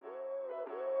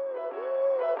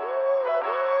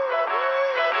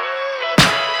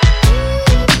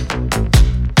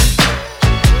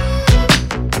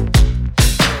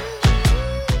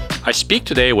I speak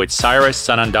today with Cyrus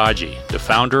Sanandaji, the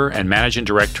founder and managing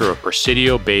director of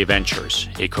Presidio Bay Ventures,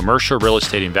 a commercial real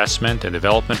estate investment and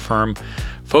development firm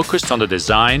focused on the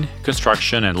design,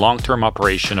 construction, and long-term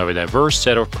operation of a diverse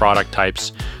set of product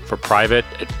types for private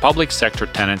and public sector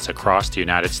tenants across the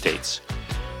United States.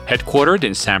 Headquartered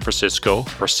in San Francisco,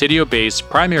 Presidio Bay's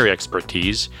primary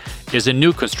expertise is in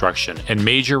new construction and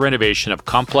major renovation of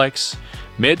complex,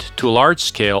 mid to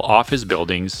large-scale office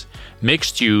buildings,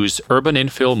 mixed-use urban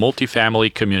infill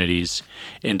multifamily communities,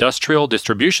 industrial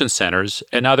distribution centers,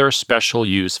 and other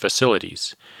special-use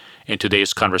facilities. In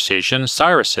today's conversation,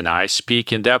 Cyrus and I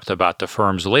speak in depth about the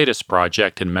firm's latest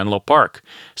project in Menlo Park,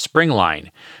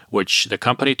 Springline, which the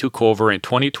company took over in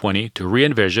 2020 to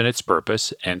re-envision its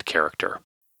purpose and character.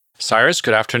 Cyrus,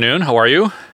 good afternoon. How are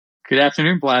you? Good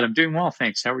afternoon, Vlad. I'm doing well,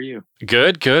 thanks. How are you?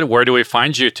 Good. Where do we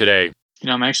find you today?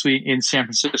 I'm actually in San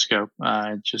Francisco.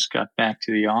 I just got back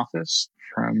to the office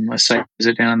from a site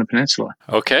visit down on the peninsula.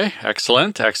 Okay,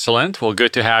 excellent. Well,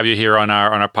 good to have you here on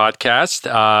our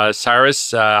podcast.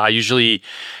 Cyrus, I usually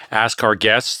ask our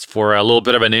guests for a little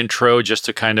bit of an intro, just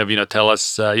to kind of tell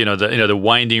us the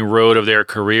winding road of their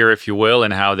career, if you will,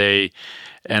 and how they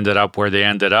ended up where they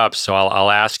ended up. So I'll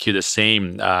ask you the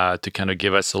same to kind of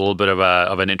give us a little bit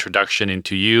of an introduction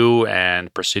into you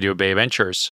and Presidio Bay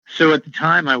Ventures. So at the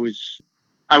time, I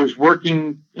was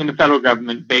working in the federal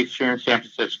government based here in San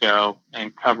Francisco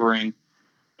and covering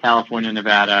California,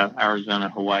 Nevada, Arizona,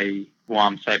 Hawaii,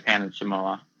 Guam, Saipan, and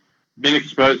Samoa. Been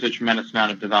exposed to a tremendous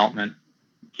amount of development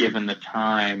given the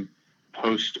time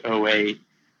post '08.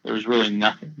 There was really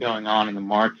nothing going on in the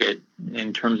market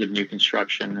in terms of new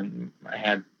construction, and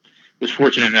I was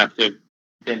fortunate enough to have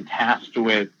been tasked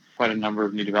with quite a number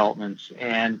of new developments.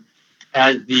 And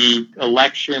as the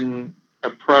election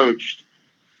approached,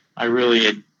 I really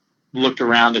had looked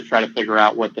around to try to figure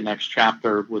out what the next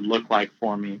chapter would look like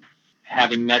for me.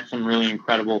 Having met some really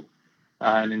incredible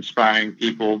and inspiring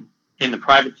people in the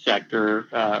private sector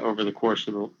over the course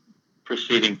of the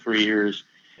preceding 3 years,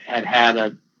 had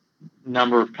a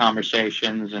number of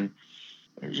conversations. And,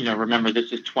 remember,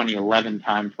 this is 2011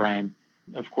 timeframe.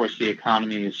 Of course, the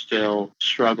economy is still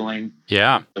struggling.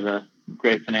 Yeah. With a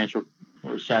great financial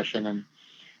recession. And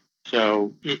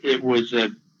so it was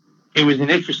an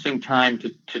interesting time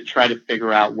to try to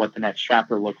figure out what the next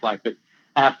chapter looked like. But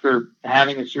after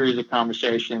having a series of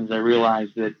conversations, I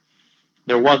realized that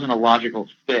there wasn't a logical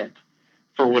fit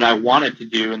for what I wanted to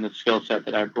do and the skill set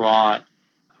that I brought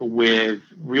with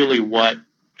really what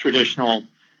traditional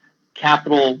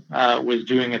capital was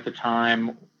doing at the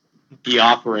time, the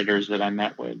operators that I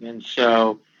met with. And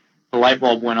so the light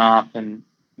bulb went off, and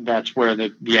that's where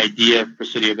the idea of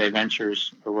Presidio Bay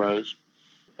Ventures arose.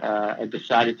 I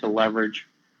decided to leverage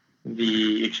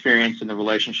the experience and the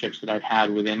relationships that I've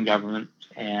had within government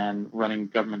and running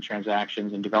government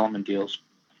transactions and development deals,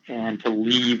 and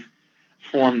to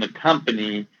form the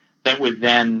company that would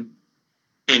then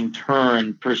in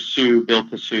turn pursue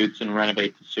build-to-suits and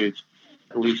renovate-to-suits,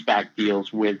 leaseback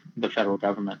deals with the federal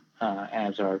government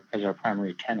as our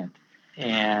primary tenant.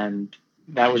 And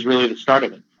that was really the start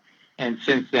of it. And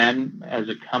since then, as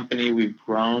a company, we've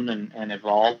grown and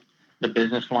evolved the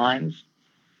business lines.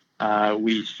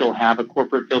 We still have a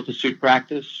corporate build-to-suit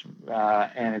practice,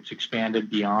 and it's expanded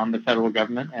beyond the federal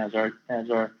government as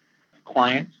our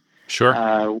clients.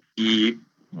 Sure. We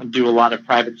do a lot of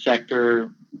private sector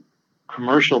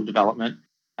commercial development,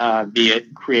 be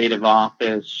it creative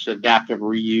office, adaptive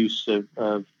reuse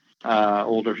of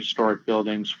older historic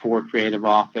buildings for creative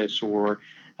office or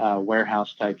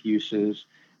warehouse-type uses,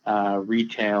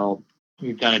 retail.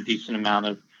 We've done a decent amount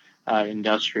of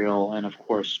industrial and, of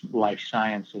course, life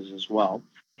sciences as well.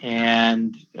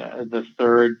 And the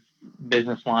third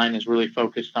business line is really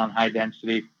focused on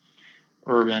high-density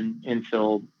urban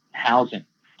infill housing,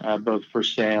 both for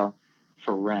sale,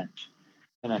 for rent.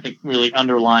 And I think really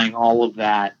underlying all of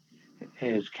that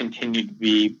has continued to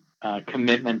be a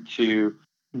commitment to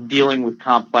dealing with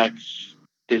complex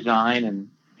design and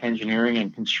engineering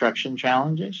and construction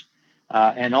challenges,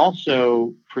 and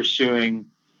also pursuing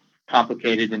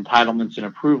complicated entitlements and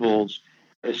approvals,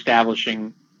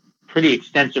 establishing pretty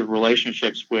extensive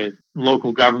relationships with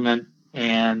local government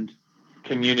and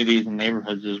communities and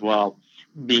neighborhoods as well.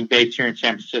 Being based here in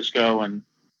San Francisco and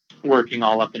working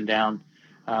all up and down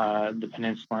the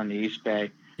peninsula and the East Bay,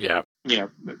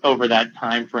 over that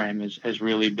time frame has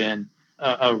really been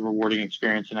a rewarding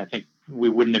experience. And I think we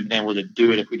wouldn't have been able to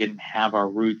do it if we didn't have our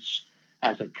roots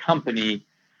as a company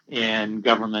in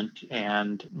government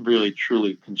and really,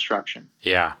 truly construction.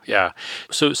 Yeah.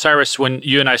 So, Cyrus, when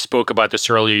you and I spoke about this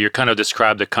earlier, you kind of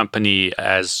described the company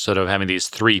as sort of having these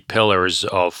three pillars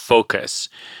of focus.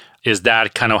 Is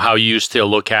that kind of how you still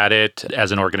look at it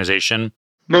as an organization?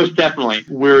 Most definitely.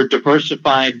 We're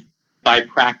diversified by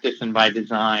practice and by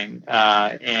design,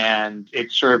 and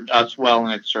it served us well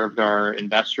and it served our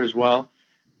investors well.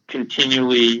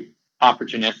 Continually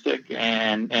opportunistic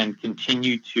and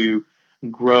continue to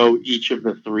grow each of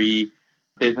the three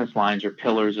business lines or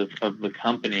pillars of the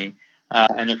company.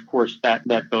 And of course,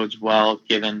 that bodes well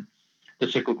given the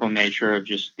cyclical nature of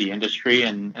just the industry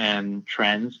and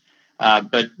trends.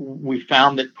 But we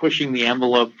found that pushing the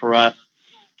envelope for us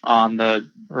on the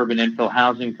urban infill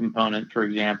housing component, for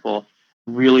example,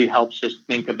 really helps us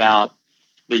think about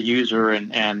the user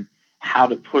and how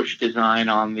to push design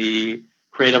on the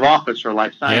creative office or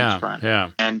life science front. Yeah.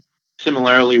 And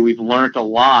similarly, we've learned a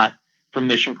lot from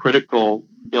mission critical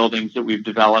buildings that we've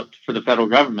developed for the federal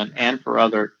government and for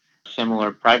other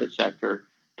similar private sector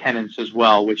tenants as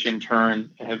well, which in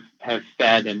turn have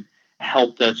fed and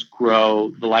helped us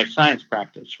grow the life science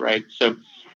practice, right? So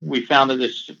we found that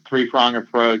this three-prong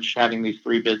approach, having these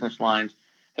three business lines,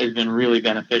 has been really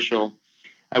beneficial.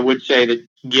 I would say that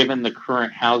given the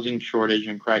current housing shortage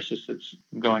and crisis that's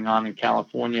going on in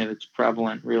California, that's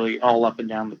prevalent really all up and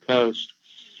down the coast,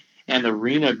 and the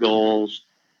RENA goals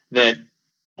that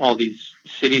all these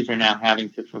cities are now having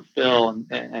to fulfill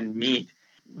and meet,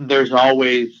 there's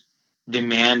always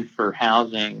demand for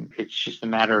housing. It's just a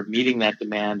matter of meeting that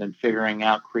demand and figuring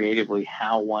out creatively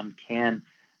how one can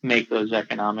make those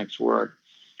economics work.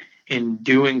 In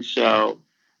doing so,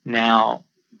 now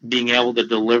being able to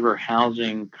deliver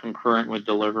housing concurrent with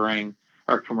delivering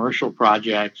our commercial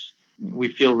projects,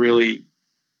 we feel really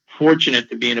fortunate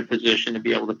to be in a position to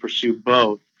be able to pursue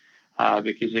both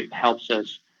because it helps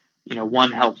us,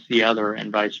 one helps the other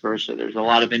and vice versa. There's a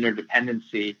lot of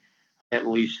interdependency, at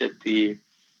least at the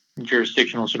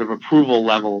jurisdictional sort of approval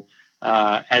level,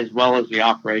 as well as the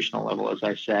operational level, as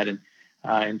I said. And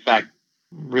in fact,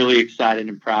 really excited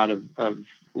and proud of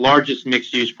largest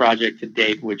mixed-use project to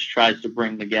date, which tries to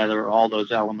bring together all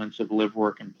those elements of live,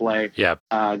 work, and play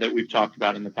that we've talked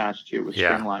about in the past too with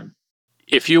Stringline.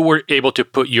 If you were able to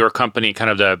put your company kind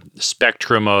of the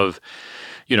spectrum of,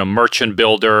 merchant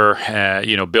builder,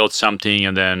 build something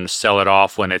and then sell it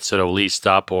off when it's sort of leased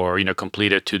up or,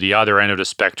 complete it to the other end of the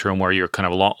spectrum where you're kind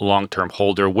of a long-term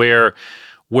holder, where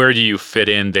do you fit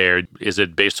in there? Is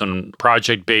it based on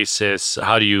project basis?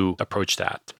 How do you approach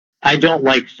that? I don't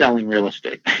like selling real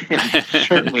estate. I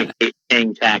certainly hate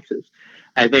paying taxes.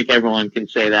 I think everyone can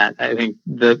say that. I think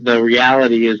the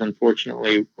reality is,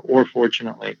 unfortunately or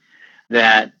fortunately,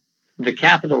 that the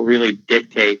capital really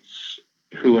dictates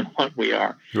who and what we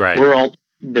are. Right. We're all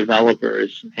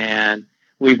developers, and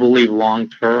we believe long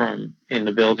term in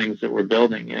the buildings that we're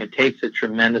building, and it takes a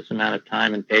tremendous amount of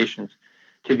time and patience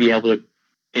to be able to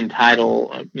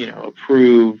entitle,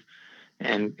 approve,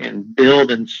 and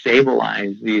build and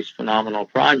stabilize these phenomenal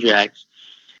projects.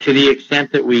 To the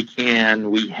extent that we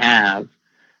can, we have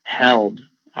held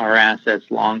our assets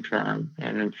long term,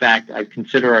 and in fact, I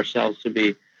consider ourselves to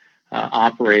be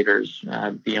operators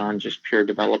beyond just pure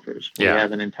developers. We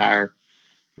have an entire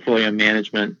portfolio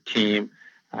management team,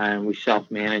 and we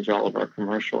self-manage all of our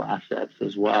commercial assets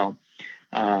as well.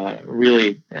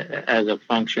 Really, as a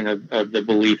function of the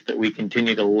belief that we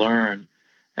continue to learn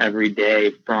every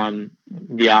day from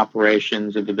the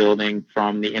operations of the building,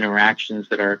 from the interactions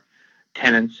that our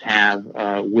tenants have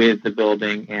with the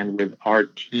building and with our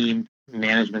team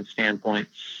management standpoint,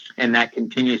 and that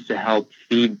continues to help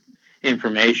feed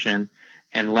information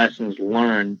and lessons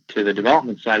learned to the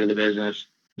development side of the business.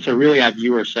 So really I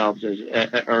view our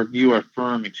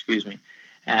firm,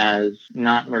 as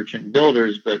not merchant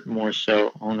builders, but more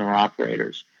so owner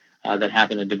operators that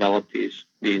happen to develop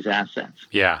these assets.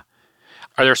 Yeah.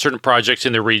 Are there certain projects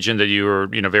in the region that you're,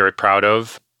 very proud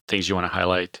of, things you want to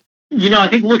highlight? I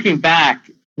think looking back,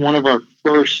 one of our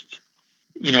first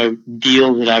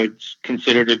deals that I would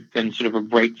consider to have been sort of a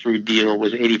breakthrough deal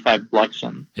was 85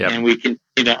 Bluxom. Yep. And we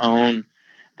continue to own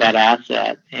that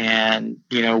asset. And,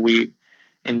 we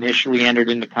initially entered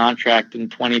into contract in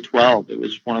 2012. It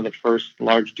was one of the first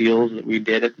large deals that we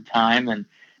did at the time and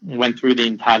went through the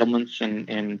entitlements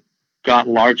and got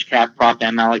large cap Prop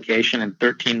M allocation in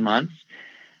 13 months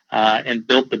and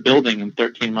built the building in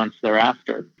 13 months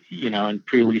thereafter, and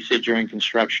pre-leased it during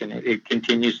construction. It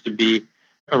continues to be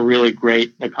a really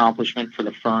great accomplishment for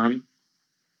the firm,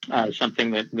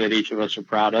 something that each of us are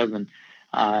proud of, and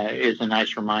is a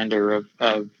nice reminder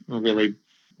of really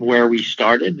where we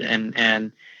started,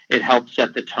 and it helped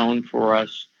set the tone for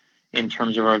us in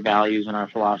terms of our values and our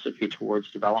philosophy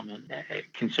towards development,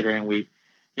 considering we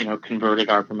converted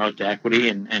our promote to equity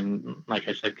and like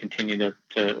I said, continue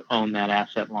to own that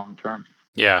asset long term.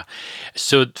 Yeah.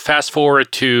 So fast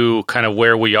forward to kind of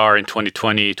where we are in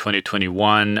 2020,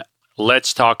 2021.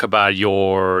 Let's talk about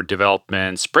your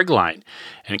development Sprigline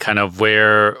and kind of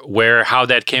how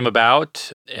that came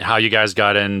about, and how you guys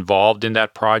got involved in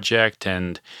that project,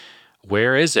 and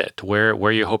where is it? Where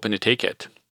are you hoping to take it?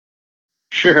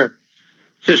 Sure.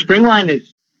 So Springline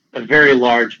is a very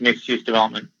large mixed-use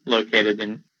development located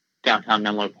in downtown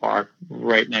Menlo Park,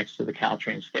 right next to the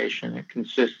Caltrain station. It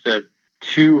consists of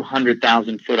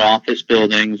 200,000-foot office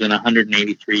buildings and a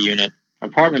 183-unit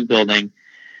apartment building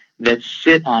that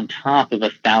sit on top of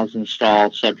a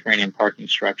 1,000-stall subterranean parking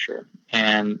structure.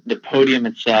 And the podium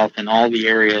itself and all the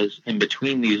areas in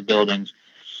between these buildings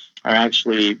are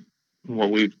actually what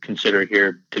we consider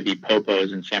here to be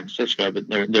popos in San Francisco, but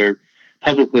they're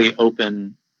publicly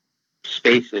open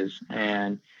spaces,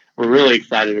 and we're really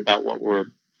excited about what we're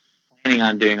planning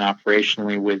on doing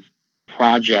operationally with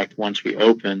project once we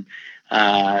open,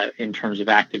 in terms of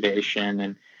activation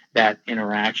and that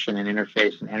interaction and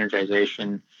interface and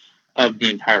energization of the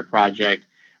entire project,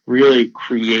 really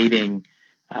creating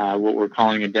what we're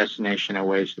calling a destination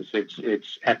oasis.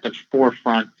 It's at the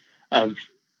forefront of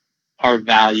our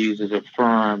values as a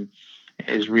firm,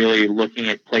 is really looking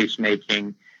at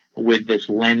placemaking with this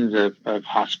lens of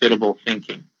hospitable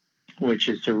thinking, which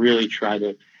is to really try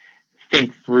to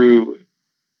think through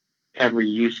every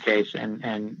use case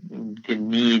and the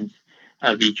needs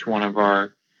of each one of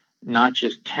our, not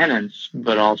just tenants,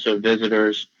 but also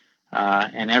visitors,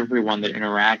 and everyone that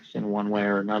interacts in one way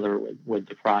or another with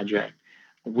the project.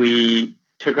 We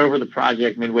took over the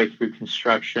project midway through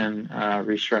construction,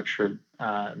 restructured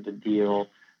the deal.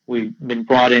 We've been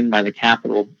brought in by the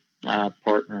capital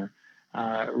partner,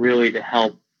 really to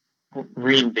help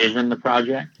re-envision the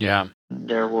project. Yeah.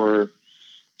 There were,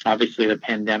 obviously the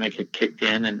pandemic had kicked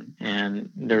in,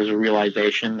 and there's a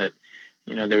realization that,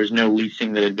 there was no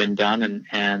leasing that had been done,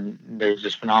 and there's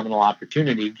this phenomenal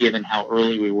opportunity, given how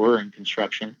early we were in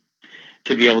construction,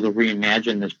 to be able to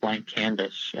reimagine this blank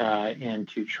canvas, and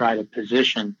to try to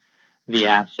position the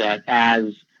asset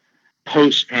as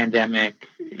post-pandemic,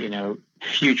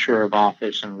 future of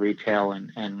office and retail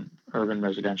and urban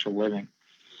residential living.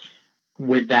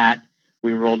 With that,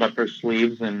 we rolled up our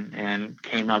sleeves and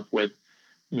came up with,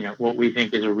 what we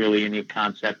think is a really unique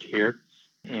concept here,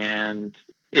 and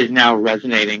is now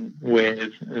resonating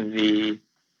with the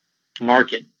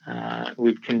market.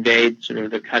 We've conveyed sort of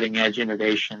the cutting edge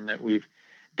innovation that we've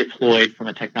deployed from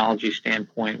a technology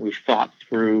standpoint. We've thought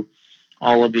through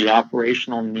all of the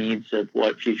operational needs of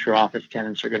what future office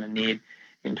tenants are going to need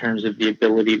in terms of the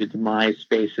ability to demise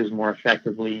spaces more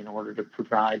effectively in order to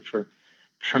provide for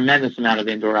tremendous amount of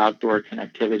indoor-outdoor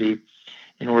connectivity,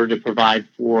 in order to provide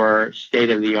for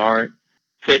state-of-the-art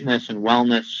fitness and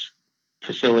wellness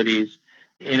facilities,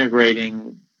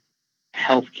 integrating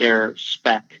healthcare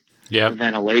spec Yep.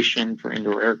 ventilation for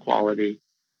indoor air quality,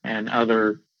 and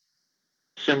other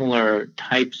similar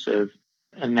types of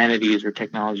amenities or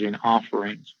technology and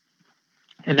offerings.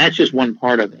 And that's just one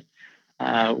part of it.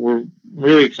 We're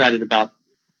really excited about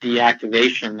the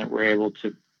activation that we're able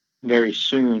to very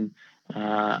soon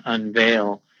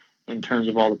unveil, in terms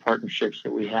of all the partnerships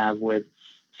that we have with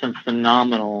some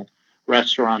phenomenal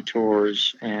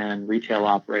restaurateurs and retail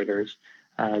operators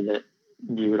that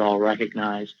you would all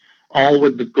recognize, all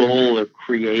with the goal of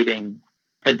creating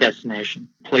a destination.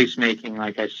 Placemaking,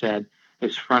 like I said,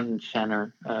 is front and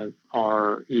center of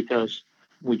our ethos.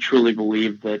 We truly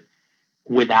believe that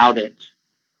without it,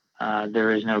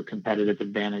 there is no competitive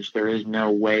advantage. There is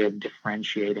no way of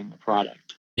differentiating the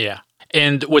product. Yeah.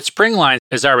 And with Springline,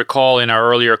 as I recall in our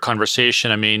earlier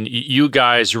conversation, I mean, you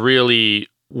guys really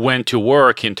went to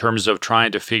work in terms of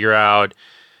trying to figure out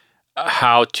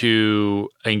how to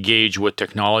engage with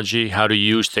technology, how to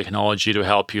use technology to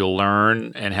help you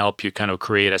learn and help you kind of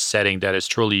create a setting that is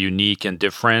truly unique and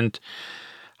different,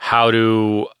 how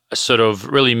to sort of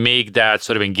really make that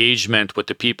sort of engagement with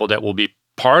the people that will be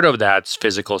part of that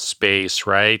physical space,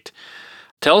 right?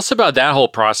 Tell us about that whole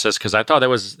process, because I thought that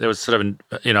was sort of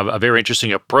a very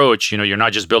interesting approach. You're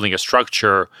not just building a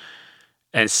structure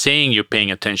and saying you're paying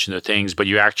attention to things, but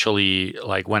you actually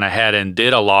went ahead and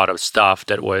did a lot of stuff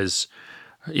that was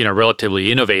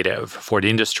relatively innovative for the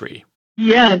industry.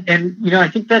 Yeah, and I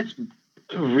think that's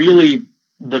really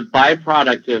the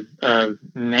byproduct of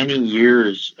many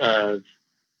years of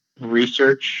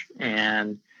research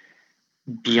and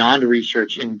beyond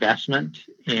research investment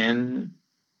in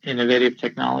innovative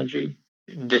technology.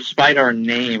 Despite our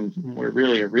name, we're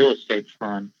really a real estate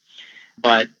firm,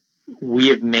 but we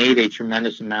have made a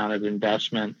tremendous amount of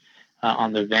investment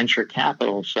on the venture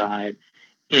capital side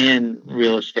in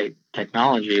real estate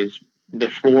technologies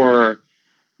before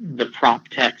the prop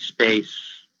tech space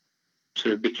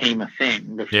sort of became a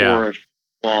thing Yeah. before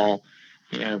all,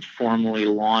 formally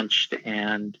launched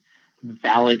and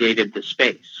validated the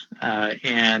space.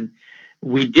 And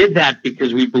we did that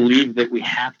because we believe that we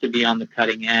have to be on the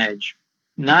cutting edge,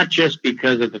 not just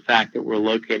because of the fact that we're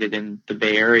located in the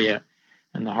Bay Area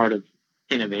and the heart of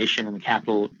innovation and the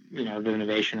capital, of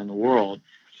innovation in the world,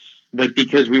 but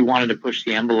because we wanted to push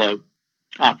the envelope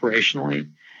operationally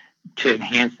to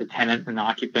enhance the tenant and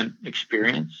occupant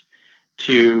experience,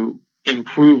 to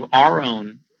improve our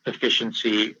own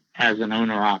efficiency as an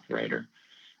owner operator,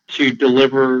 to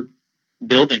deliver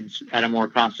buildings at a more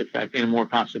cost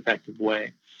effective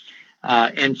way.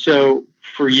 And so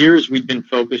for years we've been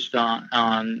focused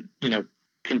on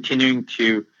continuing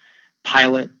to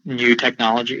pilot new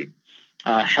technology,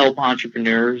 help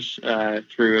entrepreneurs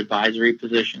through advisory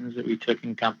positions that we took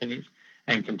in companies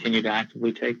and continue to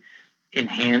actively take,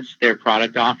 enhance their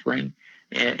product offering,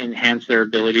 enhance their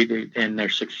ability to and their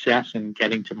success in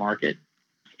getting to market.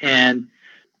 And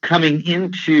coming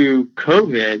into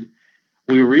COVID,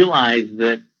 we realized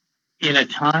that in a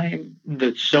time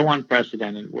that's so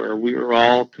unprecedented, where we were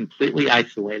all completely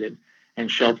isolated and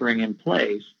sheltering in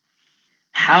place,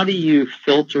 how do you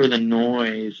filter the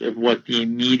noise of what the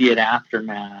immediate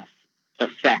aftermath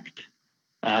effect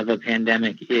of a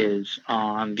pandemic is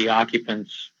on the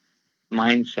occupant's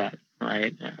mindset,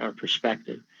 right, or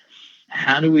perspective?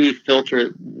 How do we filter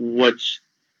what's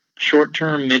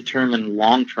short-term, mid-term, and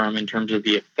long-term in terms of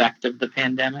the effect of the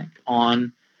pandemic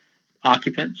on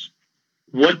occupants?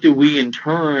 What do we in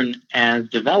turn, as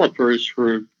developers who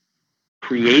are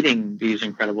creating these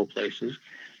incredible places,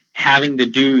 having to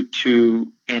do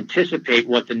to anticipate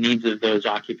what the needs of those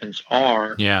occupants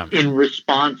are in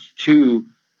response to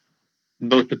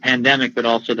both the pandemic but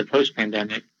also the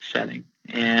post-pandemic setting?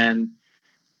 And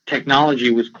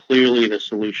technology was clearly the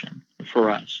solution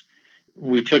for us.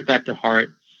 We took that to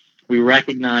heart. We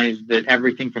recognized that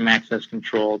everything from access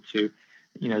control to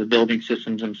the building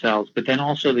systems themselves, but then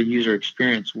also the user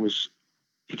experience was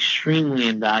extremely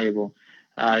invaluable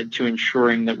to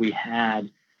ensuring that we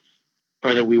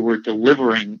were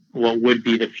delivering what would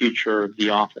be the future of the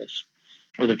office,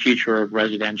 or the future of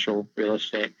residential real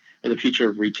estate, or the future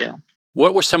of retail.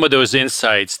 What were some of those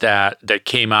insights that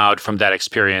came out from that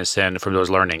experience and from those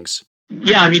learnings?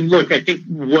 Yeah, I mean, look, I think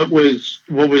what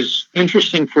was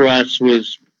interesting for us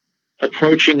was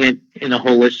approaching it in a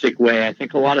holistic way. I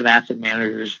think a lot of asset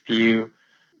managers view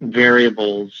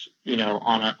variables,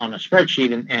 on a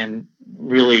spreadsheet and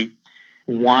really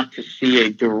want to see a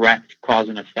direct cause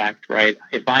and effect, right?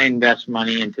 If I invest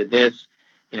money into this,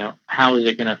 how is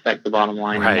it going to affect the bottom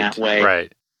line in that way?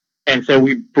 Right. And so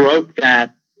we broke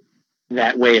that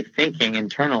way of thinking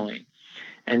internally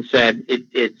and said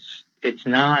it's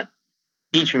not,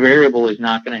 each variable is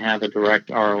not going to have a direct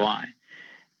ROI.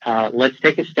 Let's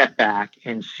take a step back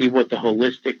and see what the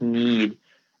holistic need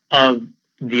of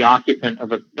the occupant of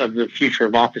the future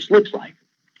of office looks like,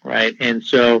 right? And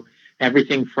so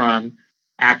everything from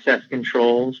access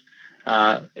controls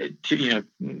to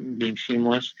being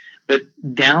seamless, but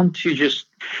down to just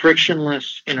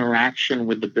frictionless interaction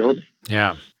with the building.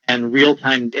 Yeah. And real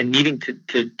time, and needing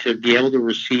to be able to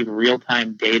receive real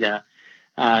time data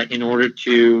in order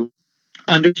to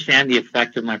understand the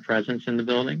effect of my presence in the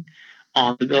building,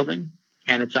 on the building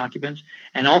and its occupants,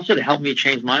 and also to help me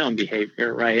change my own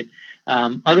behavior, right?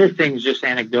 Other things, just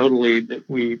anecdotally, that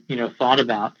we thought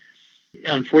about.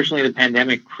 Unfortunately, the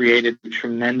pandemic created a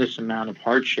tremendous amount of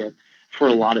hardship for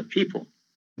a lot of people.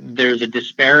 There's a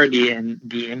disparity in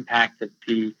the impact that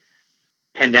the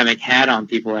pandemic had on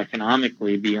people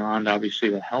economically beyond obviously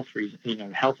the health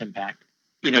health impact.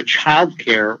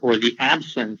 Childcare, or the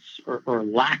absence or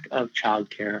lack of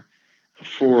childcare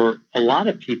for a lot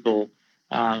of people,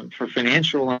 for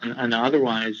financial and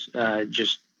otherwise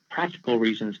just practical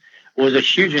reasons, was a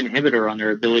huge inhibitor on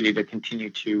their ability to continue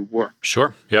to work.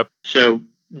 Sure. Yep. So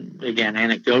again,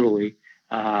 anecdotally,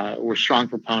 we're strong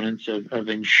proponents of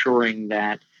ensuring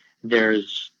that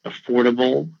there's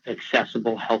affordable,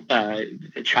 accessible health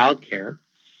childcare.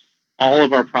 All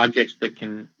of our projects that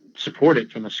can support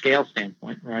it from a scale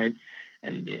standpoint, right?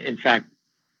 And in fact,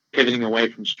 pivoting away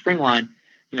from Springline,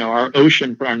 our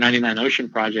 99 Ocean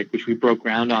project, which we broke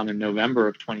ground on in November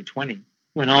of 2020,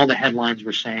 when all the headlines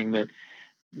were saying that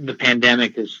the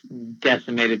pandemic has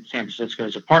decimated San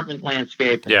Francisco's apartment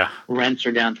landscape, and rents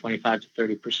are down 25 to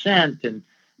 30%, and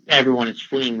everyone is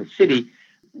fleeing the city.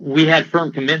 We had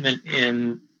firm commitment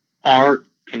in our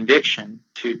conviction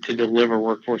to deliver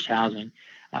workforce housing.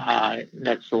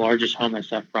 That's the largest home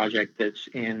SF project that's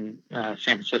in San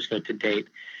Francisco to date.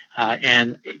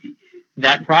 And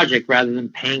that project, rather than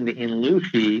paying the in lieu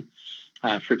fee,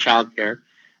 for childcare.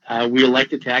 We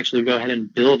elected to actually go ahead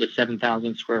and build a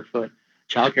 7,000 square foot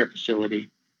childcare facility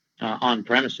on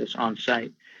premises, on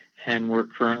site. And we're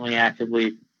currently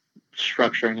actively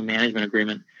structuring a management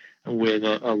agreement with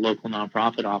a local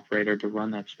nonprofit operator to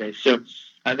run that space. So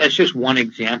that's just one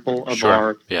example of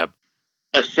our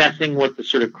assessing what the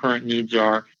sort of current needs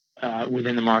are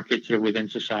within the markets or within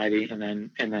society, and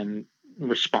then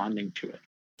responding to it.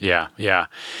 Yeah.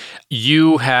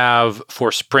 You have for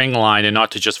Springline, and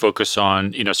not to just focus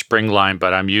on, Springline,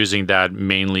 but I'm using that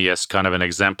mainly as kind of an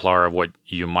exemplar of what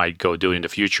you might go do in the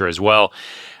future as well.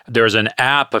 There's an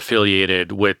app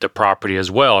affiliated with the property as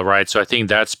well, right? So I think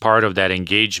that's part of that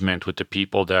engagement with the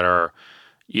people that are,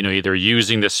 either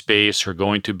using the space or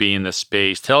going to be in the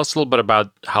space. Tell us a little bit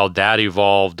about how that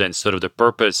evolved and sort of the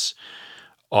purpose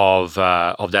of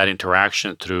that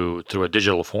interaction through a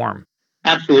digital form.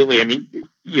 Absolutely. I mean,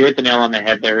 you hit the nail on the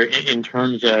head there in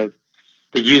terms of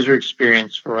the user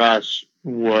experience for us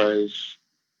was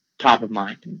top of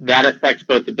mind. That affects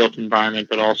both the built environment,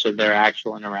 but also their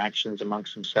actual interactions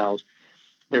amongst themselves.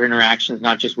 Their interactions,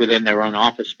 not just within their own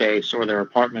office space or their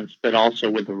apartments, but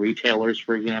also with the retailers,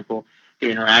 for example,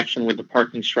 the interaction with the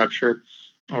parking structure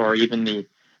or even the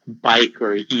bike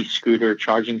or e-scooter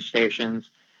charging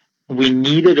stations. We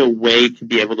needed a way to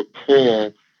be able to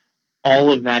pull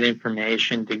all of that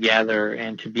information together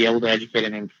and to be able to educate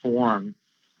and inform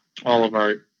all of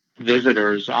our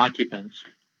visitors, occupants,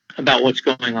 about what's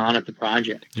going on at the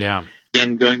project. Yeah.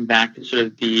 And going back to sort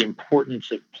of the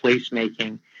importance of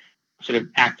placemaking sort of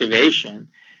activation,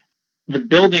 the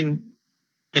building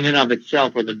in and of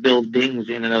itself, or the buildings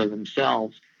in and of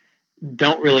themselves,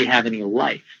 don't really have any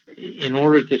life. In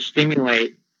order to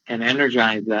stimulate and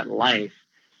energize that life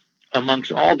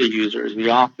amongst all the users, the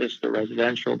office, the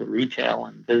residential, the retail,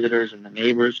 and visitors and the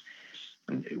neighbors,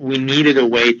 we needed a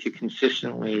way to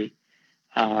consistently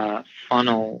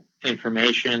funnel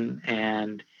information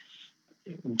and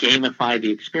gamify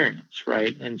the experience,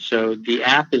 right? And so the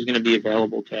app is going to be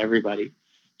available to everybody,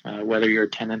 whether you're a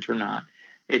tenant or not.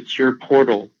 It's your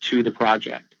portal to the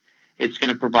project. It's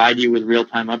going to provide you with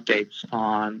real-time updates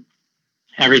on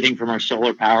everything from our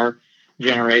solar power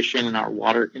generation and our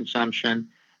water consumption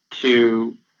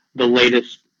to the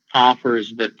latest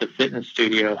offers that the fitness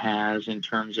studio has in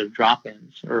terms of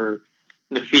drop-ins, or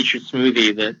the featured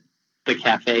smoothie that the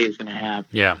cafe is going to have.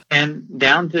 Yeah. And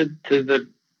down to the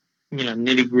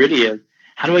nitty-gritty of,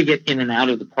 how do I get in and out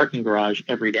of the parking garage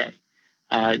every day?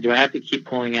 Do I have to keep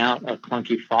pulling out a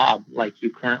clunky fob like you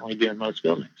currently do in most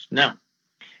buildings? No.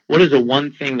 What is the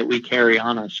one thing that we carry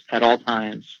on us at all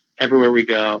times, everywhere we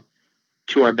go,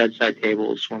 to our bedside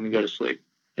tables when we go to sleep?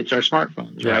 It's our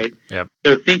smartphones, right? Yeah.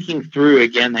 So thinking through,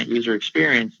 again, that user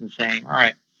experience and saying, all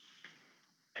right,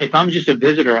 if I'm just a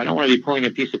visitor, I don't want to be pulling a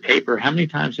piece of paper. How many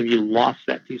times have you lost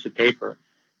that piece of paper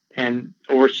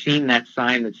or seen that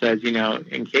sign that says,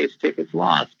 in case tickets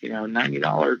lost,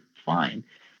 $90 fine?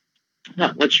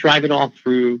 No, let's drive it all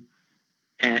through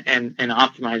and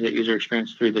optimize that user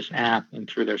experience through this app and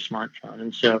through their smartphone.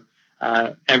 And so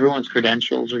everyone's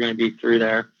credentials are going to be through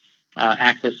there.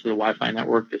 Access to the Wi-Fi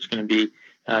network that's going to be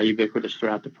ubiquitous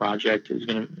throughout the project is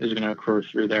going to occur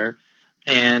through there.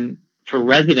 And for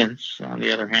residents, on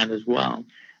the other hand, as well,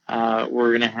 we're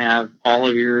going to have all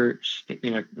of your,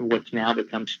 what's now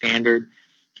become standard,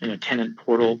 tenant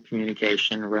portal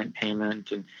communication, rent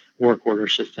payment, and work order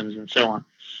systems, and so on.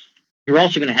 You're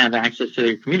also going to have access to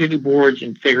your community boards,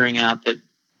 and figuring out that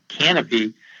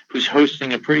Canopy, who's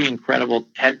hosting a pretty incredible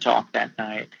TED Talk that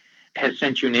night, has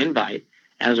sent you an invite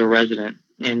as a resident,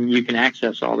 and you can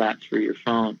access all that through your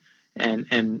phone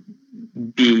and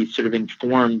be sort of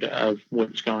informed of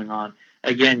what's going on.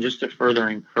 Again, just to further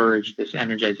encourage this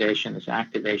energization, this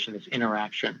activation, this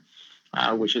interaction,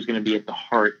 which is going to be at the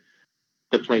heart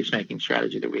of the placemaking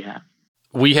strategy that we have.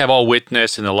 We have all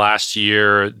witnessed in the last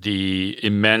year the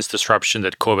immense disruption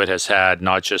that COVID has had,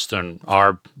 not just on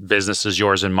our businesses,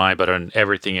 yours and mine, but on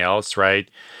everything else, right?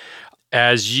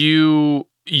 As you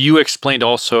explained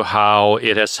also how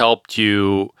it has helped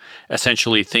you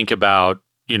essentially think about,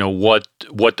 what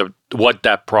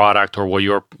that product or what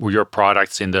your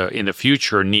products in the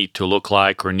future need to look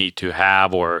like or need to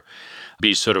have or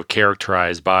be sort of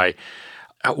characterized by.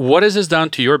 What has this done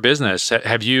to your business?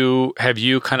 Have you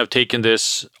kind of taken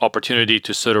this opportunity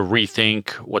to sort of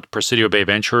rethink what Presidio Bay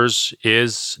Ventures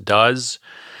does?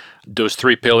 Those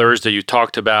three pillars that you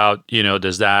talked about,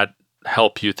 does that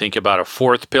help you think about a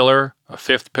fourth pillar, a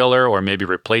fifth pillar, or maybe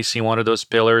replacing one of those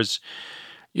pillars?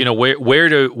 Where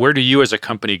do you as a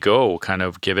company go, kind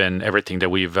of given everything that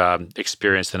we've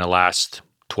experienced in the last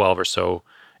 12 or so,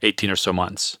 18 or so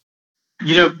months?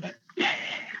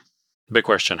 Big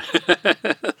question.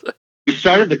 We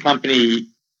started the company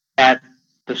at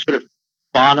the sort of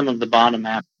bottom of the bottom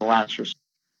after the last recession,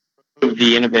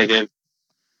 the innovative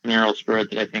entrepreneurial spirit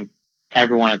that I think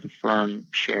everyone at the firm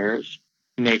shares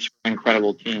makes for an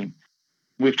incredible team.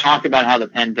 We've talked about how the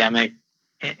pandemic,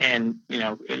 and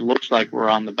it looks like we're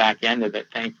on the back end of it,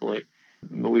 thankfully.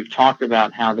 But we've talked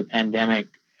about how the pandemic,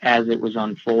 as it was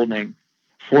unfolding,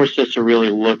 forced us to really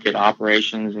look at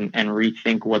operations and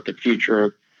rethink what the future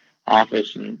of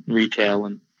office and retail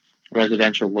and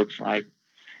residential looks like.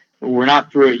 We're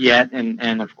not through it yet,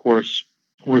 and of course,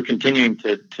 we're continuing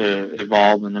to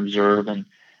evolve and observe and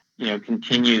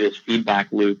continue this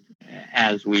feedback loop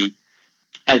as we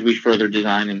further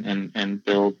design and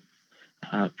build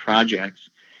projects.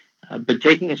 But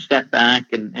taking a step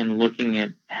back and looking at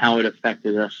how it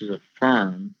affected us as a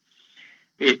firm,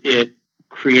 it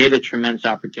created tremendous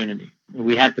opportunity.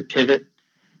 We had to pivot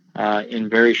in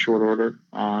very short order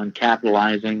on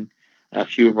capitalizing a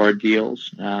few of our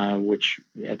deals, which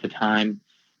at the time,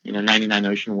 99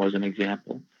 Ocean was an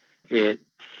example. It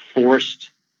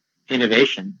forced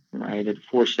innovation, right? It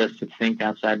forced us to think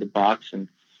outside the box and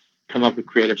come up with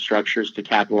creative structures to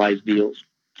capitalize deals.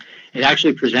 It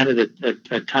actually presented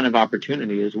a ton of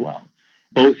opportunity as well,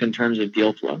 both in terms of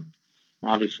deal flow,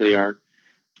 obviously our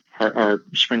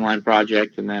Springline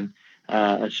project, and then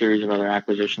a series of other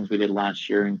acquisitions we did last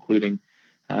year, including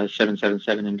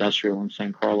 777 Industrial in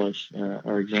San Carlos,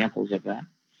 are examples of that.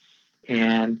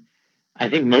 And I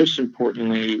think most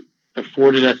importantly,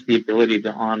 afforded us the ability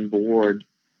to onboard,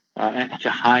 to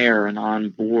hire and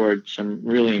onboard some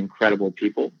really incredible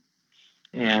people.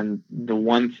 And the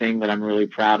one thing that I'm really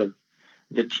proud of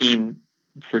the team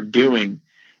for doing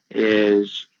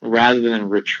is, rather than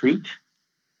retreat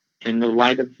in the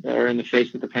light of or in the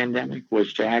face of the pandemic,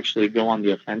 was to actually go on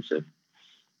the offensive.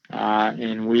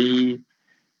 And we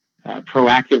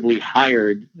proactively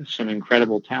hired some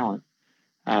incredible talent,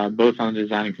 both on the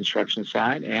design and construction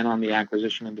side and on the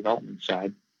acquisition and development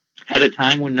side, at a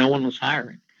time when no one was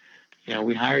hiring.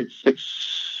 We hired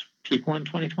 6 people in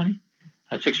 2020,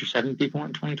 6 or 7 people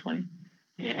in 2020.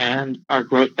 And our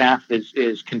growth path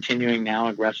is continuing now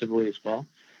aggressively as well.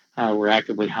 We're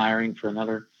actively hiring for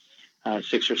another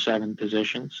 6 or 7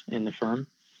 positions in the firm.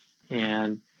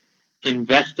 And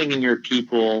investing in your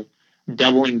people,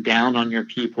 doubling down on your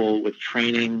people with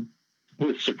training,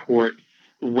 with support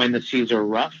when the seas are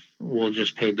rough, will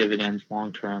just pay dividends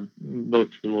long term, both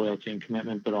through loyalty and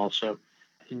commitment, but also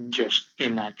just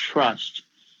in that trust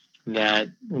that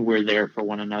we're there for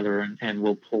one another and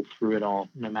we'll pull through it all,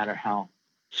 no matter how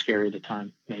scary the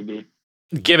time may be.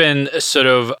 Given sort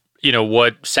of,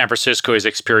 what San Francisco is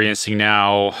experiencing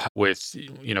now with,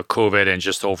 COVID and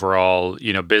just overall,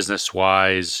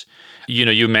 business-wise,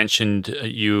 you mentioned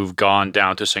you've gone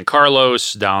down to San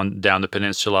Carlos, down the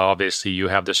peninsula. Obviously, you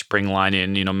have the Springline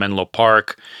in, Menlo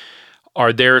Park.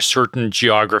 Are there certain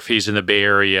geographies in the Bay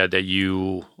Area that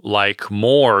you like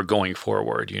more going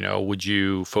forward? Would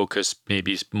you focus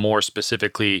maybe more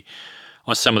specifically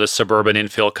on some of the suburban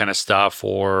infill kind of stuff,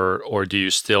 or do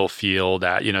you still feel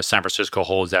that, San Francisco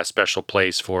holds that special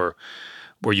place for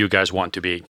where you guys want to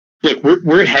be? Look,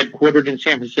 we're headquartered in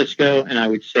San Francisco, and I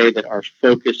would say that our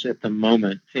focus at the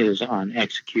moment is on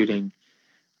executing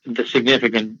the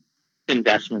significant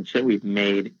investments that we've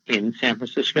made in San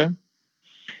Francisco.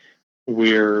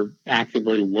 We're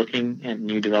actively looking at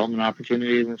new development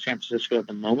opportunities in San Francisco at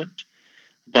the moment,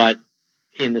 but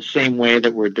in the same way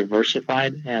that we're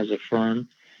diversified as a firm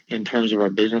in terms of our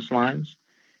business lines,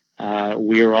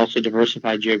 we are also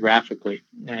diversified geographically.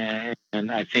 And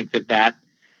I think that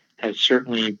has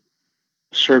certainly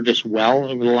served us well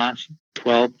over the last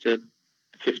 12 to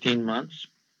 15 months.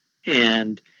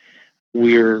 And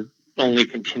we're only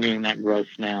continuing that growth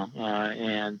now.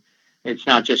 And it's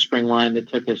not just Springline that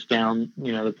took us down,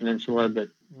 the peninsula, but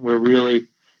we're really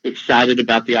excited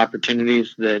about the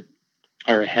opportunities that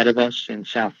are ahead of us in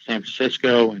South San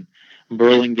Francisco and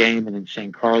Burlingame and in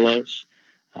San Carlos.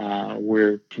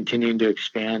 We're continuing to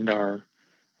expand our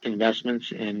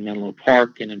investments in Menlo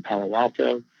Park and in Palo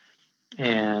Alto.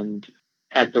 And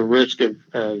at the risk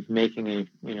of making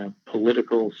a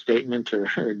political statement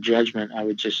or judgment, I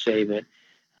would just say that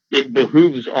it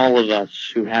behooves all of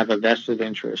us who have a vested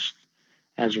interest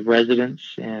as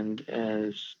residents and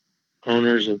as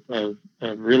owners of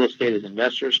real estate, as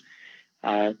investors,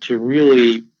 to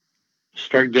really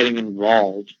start getting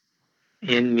involved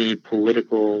in the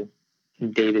political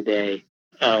day-to-day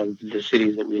of the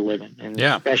cities that we live in. And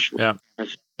especially San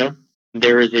Francisco,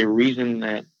 there is a reason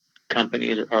that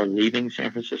companies are leaving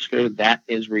San Francisco. That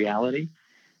is reality.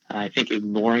 I think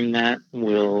ignoring that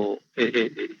will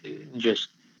just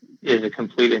is a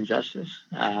complete injustice.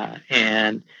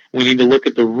 And we need to look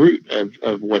at the root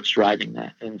of what's driving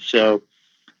that. And so,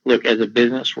 look, as a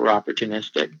business, we're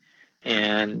opportunistic,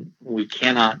 and we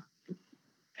cannot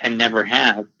and never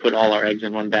have put all our eggs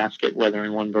in one basket, whether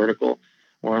in one vertical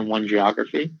or in one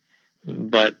geography.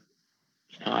 But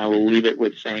I will leave it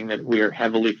with saying that we are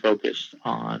heavily focused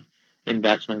on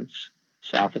investments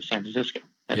south of San Francisco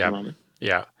at the moment.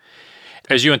 Yeah.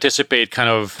 As you anticipate kind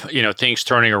of, things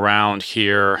turning around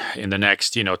here in the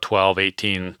next, 12,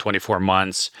 18, 24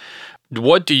 months,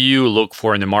 what do you look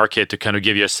for in the market to kind of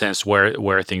give you a sense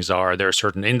where things are? There are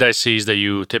certain indices that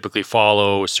you typically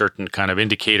follow, certain kind of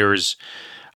indicators.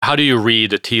 How do you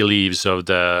read the tea leaves of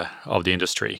the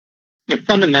industry?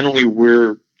 Fundamentally,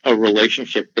 we're a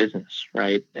relationship business,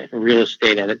 right? Real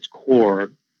estate at its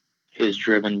core is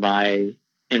driven by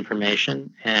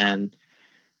information, and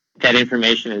that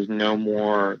information is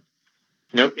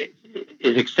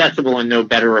is accessible in no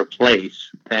better a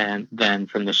place than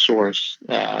from the source.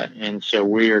 And so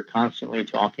we are constantly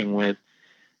talking with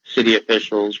city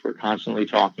officials. We're constantly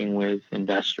talking with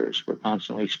investors. We're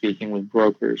constantly speaking with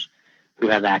brokers who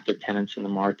have active tenants in the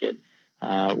market.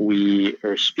 We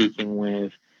are speaking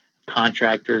with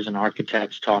contractors and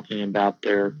architects talking about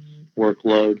their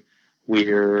workload.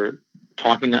 We're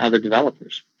talking to other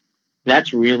developers.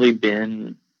 That's really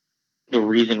been the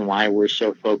reason why we're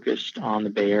so focused on the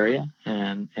Bay Area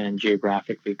and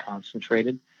geographically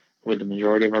concentrated with the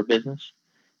majority of our business,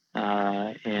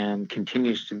 and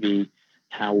continues to be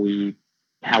how we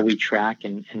track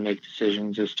and make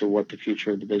decisions as to what the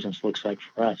future of the business looks like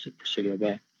for us at Presidio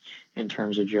Bay in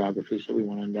terms of geographies that we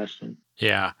want to invest in.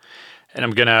 Yeah. And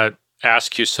I'm going to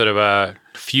ask you sort of a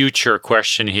future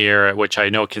question here, which I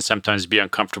know can sometimes be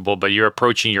uncomfortable, but you're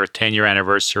approaching your 10-year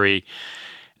anniversary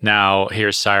now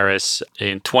here, Cyrus.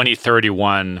 In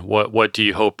 2031, what do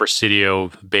you hope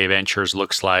Presidio Bay Ventures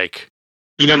looks like?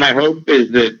 My hope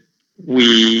is that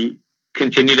we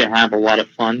continue to have a lot of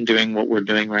fun doing what we're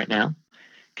doing right now,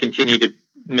 continue to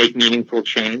make meaningful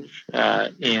change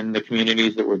in the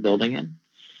communities that we're building in,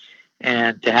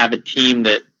 and to have a team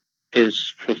that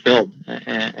is fulfilled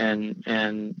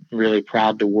and really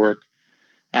proud to work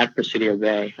at Presidio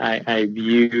Bay. I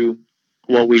view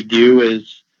what we do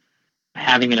as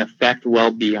having an effect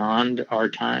well beyond our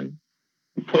time,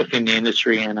 both in the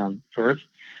industry and on Earth.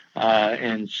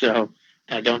 And so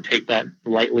I don't take that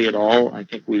lightly at all. I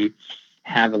think we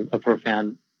have a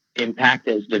profound impact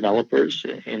as developers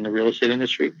in the real estate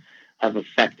industry of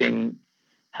affecting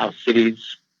how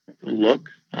cities look,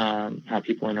 how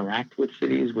people interact with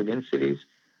cities, within cities.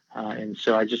 And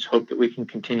so I just hope that we can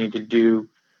continue to do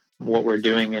what we're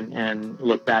doing and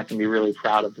look back and be really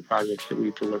proud of the projects that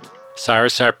we've delivered.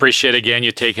 Cyrus, I appreciate again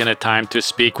you taking the time to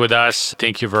speak with us.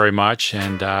 Thank you very much.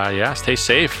 And stay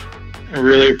safe. I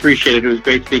really appreciate it. It was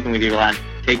great speaking with you, Glenn.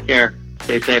 Take care.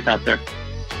 Stay safe out there.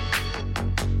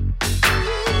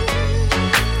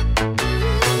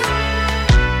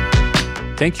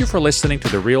 Thank you for listening to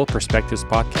the Real Perspectives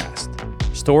podcast.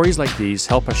 Stories like these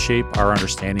help us shape our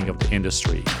understanding of the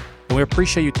industry, and we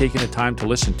appreciate you taking the time to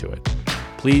listen to it.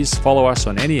 Please follow us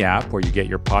on any app where you get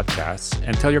your podcasts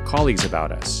and tell your colleagues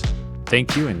about us.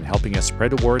 Thank you in helping us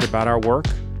spread the word about our work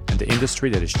and the industry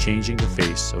that is changing the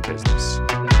face of business.